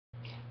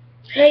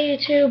Hey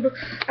YouTube,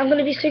 I'm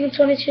gonna be singing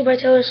 22 by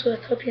Taylor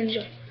Swift. Hope you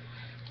enjoy.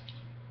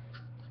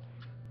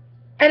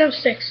 And I'm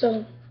sick,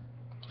 so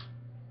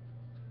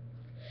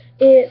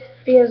it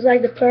feels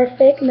like the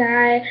perfect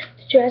night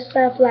to dress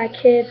up like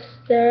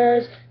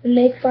hipsters and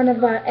make fun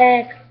of our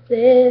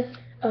exes.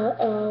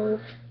 Uh-oh,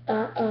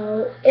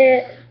 uh-oh.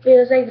 It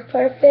feels like the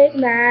perfect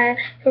night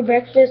for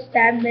breakfast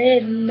at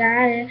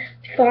midnight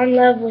to fall in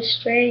love with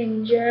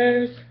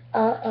strangers.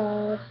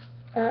 Uh-oh,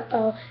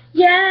 uh-oh.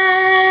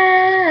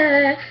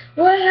 Yeah,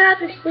 we're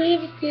happy, free,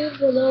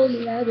 confused,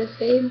 lonely at the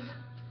same time.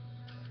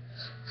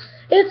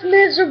 It's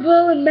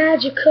miserable and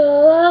magical,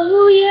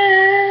 oh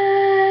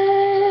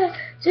yeah.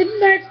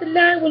 Tonight's the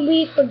night when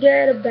we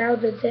forget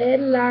about the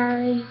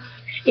deadline.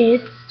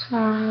 It's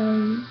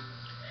time.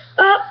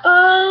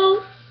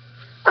 Uh-oh,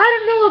 I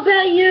don't know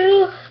about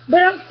you,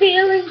 but I'm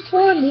feeling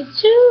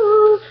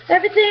 22.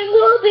 Everything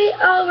will be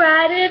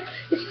alright if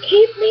you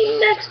keep me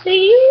next to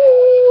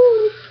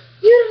you.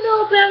 You don't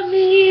know about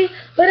me,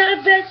 but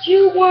I bet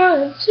you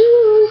want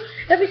to.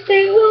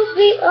 Everything will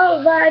be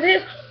alright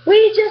if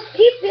we just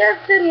keep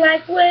dancing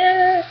like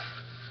we're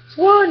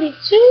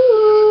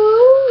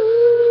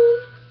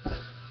 22.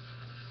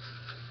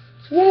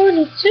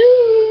 22.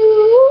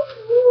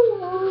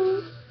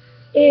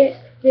 It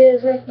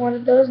feels like one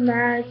of those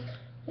nights.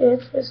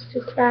 It's just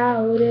too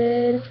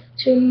crowded,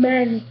 too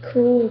many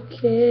cool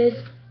kids.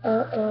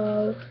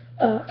 Uh-oh,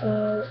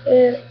 uh-oh.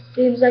 It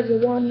seems like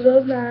one of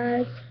those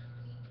nights.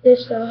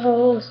 Ditch the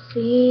whole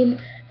scene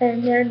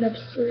and end up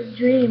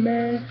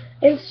dreaming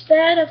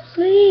instead of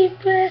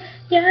sleeping.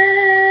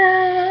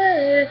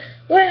 Yeah,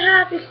 we're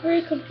happy,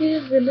 free,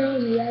 confused, and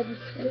only at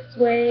its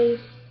way.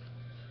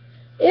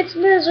 It's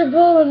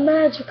miserable and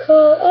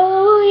magical,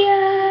 oh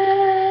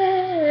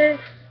yeah.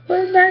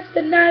 When that's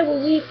the night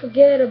when we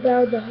forget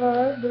about the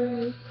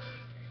heartbreak.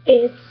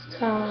 It's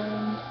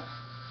time.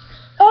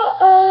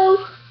 Uh-oh,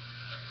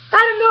 I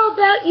don't know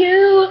about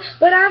you,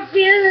 but I'm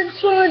feeling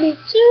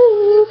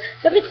 22.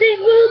 Everything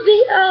will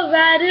be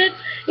alright if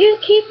you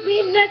keep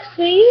me next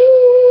to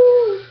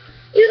you.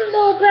 You don't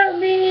know about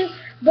me,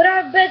 but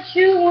I bet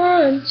you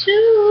want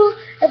to.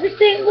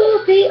 Everything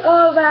will be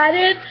alright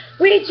if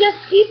we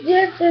just keep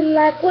dancing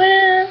like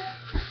we're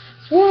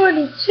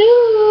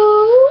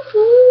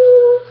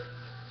 22.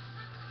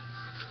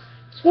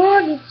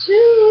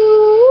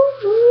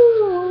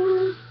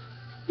 22.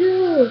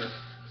 You.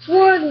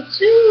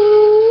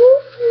 22.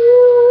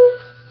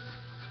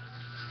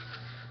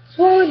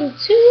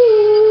 22.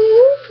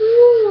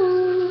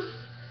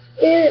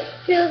 It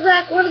feels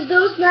like one of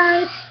those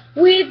nights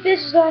we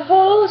ditch the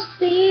whole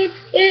scene.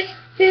 It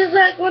feels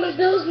like one of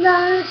those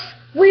nights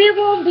we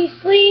won't be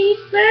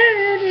sleeping.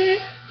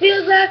 It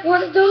feels like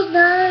one of those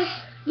nights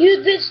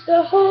you ditch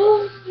the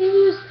whole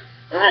news.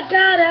 I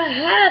gotta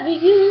have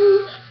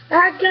you.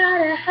 I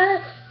gotta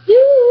have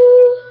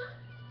you.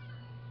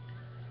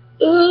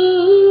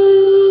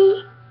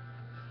 Ooh,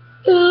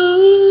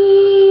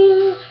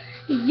 ooh,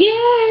 yeah.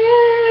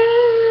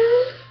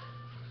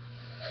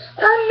 I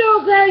don't know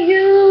about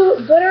you,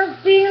 but I'm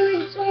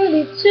feeling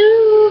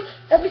 22.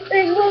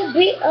 Everything will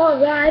be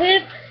alright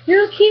if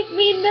you keep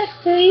me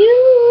next to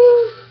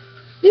you.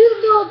 You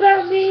don't know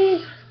about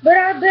me, but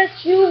I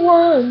bet you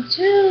want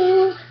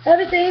to.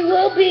 Everything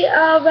will be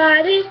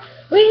alright if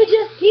we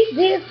just keep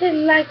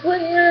dancing like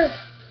we're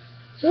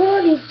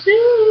 22.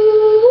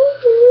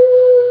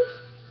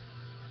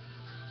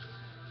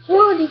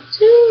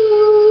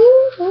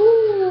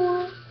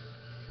 22.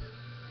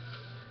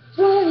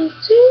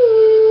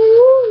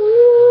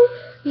 22.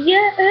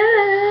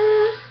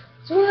 Yeah,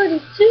 22.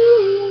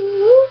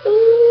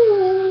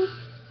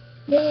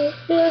 It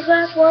feels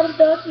like one of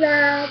those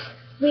nights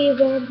we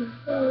won't be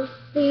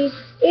sleeping.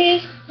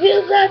 It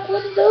feels like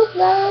one of those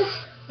nights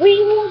we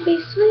won't be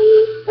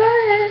sleeping.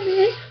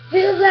 It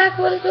feels like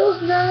one of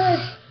those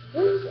nights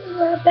we will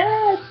have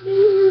bad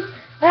news.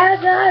 I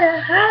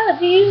gotta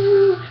have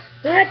you.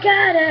 I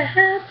gotta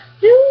have